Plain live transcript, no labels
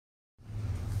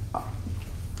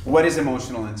What is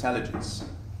emotional intelligence?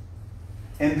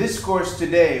 In this course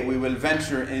today, we will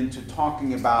venture into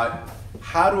talking about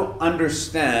how to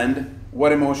understand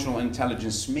what emotional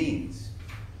intelligence means.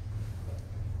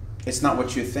 It's not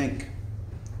what you think.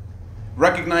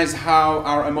 Recognize how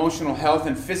our emotional health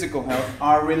and physical health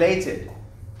are related.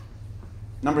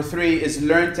 Number 3 is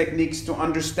learn techniques to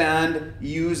understand,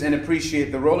 use, and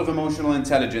appreciate the role of emotional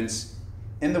intelligence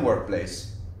in the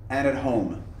workplace and at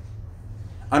home.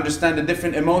 Understand the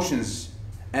different emotions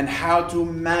and how to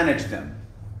manage them.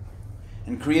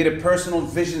 And create a personal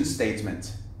vision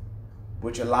statement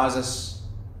which allows us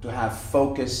to have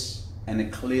focus and a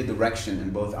clear direction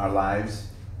in both our lives,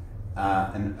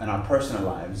 and our personal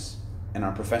lives and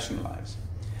our professional lives.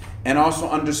 And also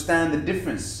understand the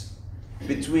difference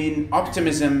between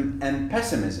optimism and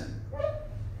pessimism.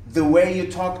 The way you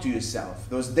talk to yourself,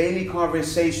 those daily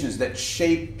conversations that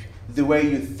shape the way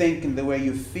you think and the way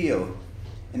you feel.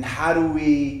 And how do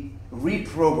we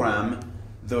reprogram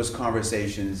those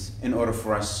conversations in order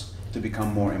for us to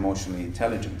become more emotionally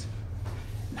intelligent?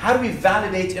 And how do we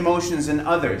validate emotions in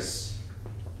others?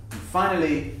 And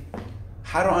finally,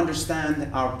 how to understand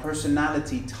our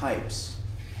personality types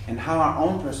and how our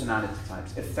own personality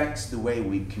types affects the way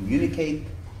we communicate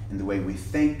and the way we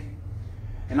think,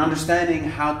 and understanding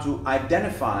how to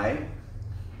identify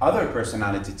other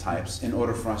personality types in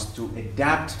order for us to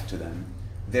adapt to them,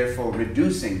 therefore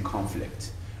reducing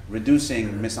conflict,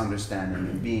 reducing misunderstanding,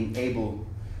 and being able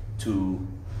to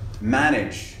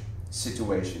manage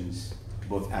situations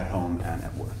both at home and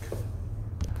at work.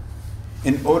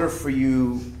 In order for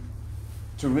you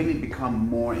to really become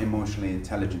more emotionally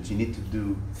intelligent, you need to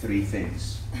do 3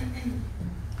 things.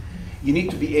 You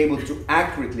need to be able to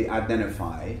accurately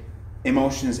identify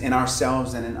emotions in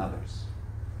ourselves and in others,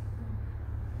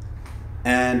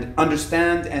 and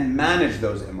understand and manage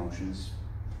those emotions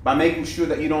by making sure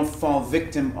that you don't fall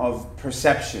victim of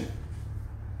perception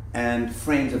and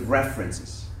frames of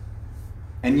references,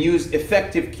 and use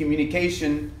effective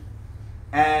communication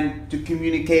and to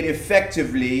communicate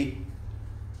effectively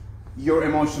your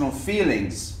emotional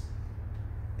feelings,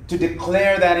 to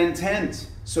declare that intent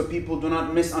so people do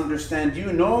not misunderstand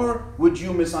you, nor would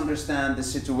you misunderstand the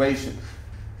situation,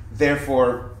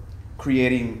 therefore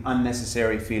creating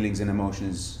unnecessary feelings and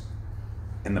emotions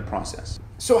in the process.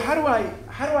 So how do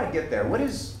I get there? What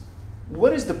is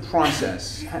the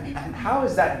process, and how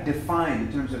is that defined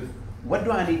in terms of what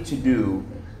do I need to do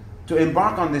to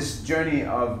embark on this journey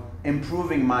of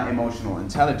improving my emotional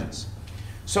intelligence?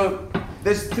 So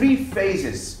there's 3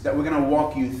 phases that we're going to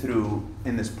walk you through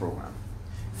in this program.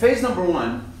 Phase number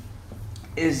 1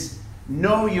 is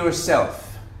know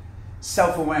yourself,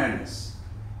 self-awareness.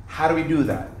 How do we do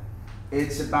that?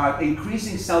 It's about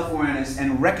increasing self-awareness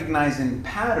and recognizing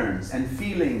patterns and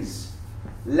feelings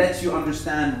lets you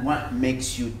understand what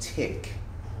makes you tick.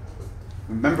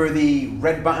 Remember the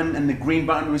red button and the green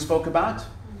button we spoke about?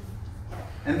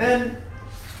 And then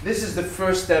this is the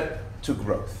first step to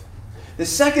growth. The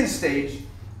second stage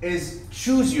is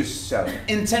choose yourself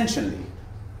intentionally.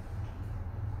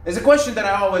 There's a question that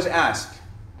I always ask.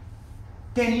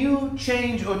 Can you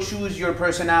change or choose your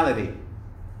personality?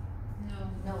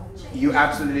 No. You're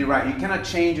absolutely right. You cannot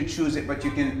change or choose it, but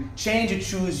you can change or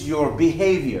choose your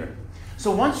behavior.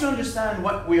 So once you understand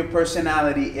what your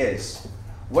personality is,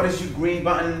 what is your green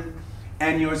button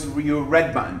and your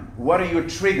red button, what are your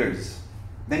triggers,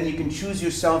 then you can choose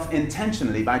yourself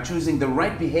intentionally by choosing the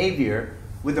right behavior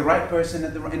with the right person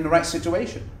in the right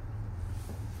situation.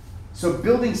 So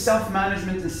building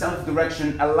self-management and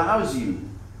self-direction allows you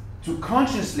to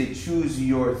consciously choose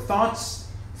your thoughts,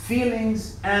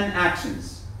 feelings, and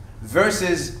actions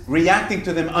versus reacting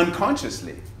to them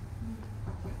unconsciously,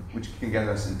 which can get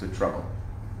us into trouble.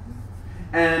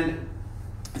 And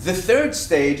the third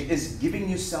stage is giving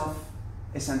yourself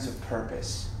a sense of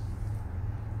purpose,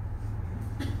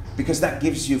 because that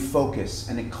gives you focus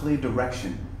and a clear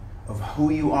direction of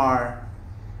who you are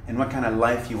and what kind of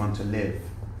life you want to live.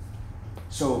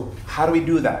 So how do we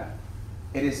do that?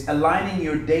 It is aligning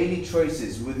your daily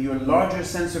choices with your larger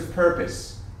sense of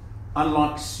purpose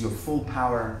unlocks your full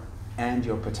power and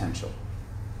your potential.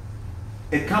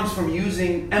 It comes from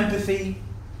using empathy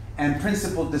and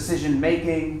principled decision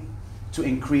making to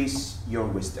increase your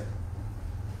wisdom.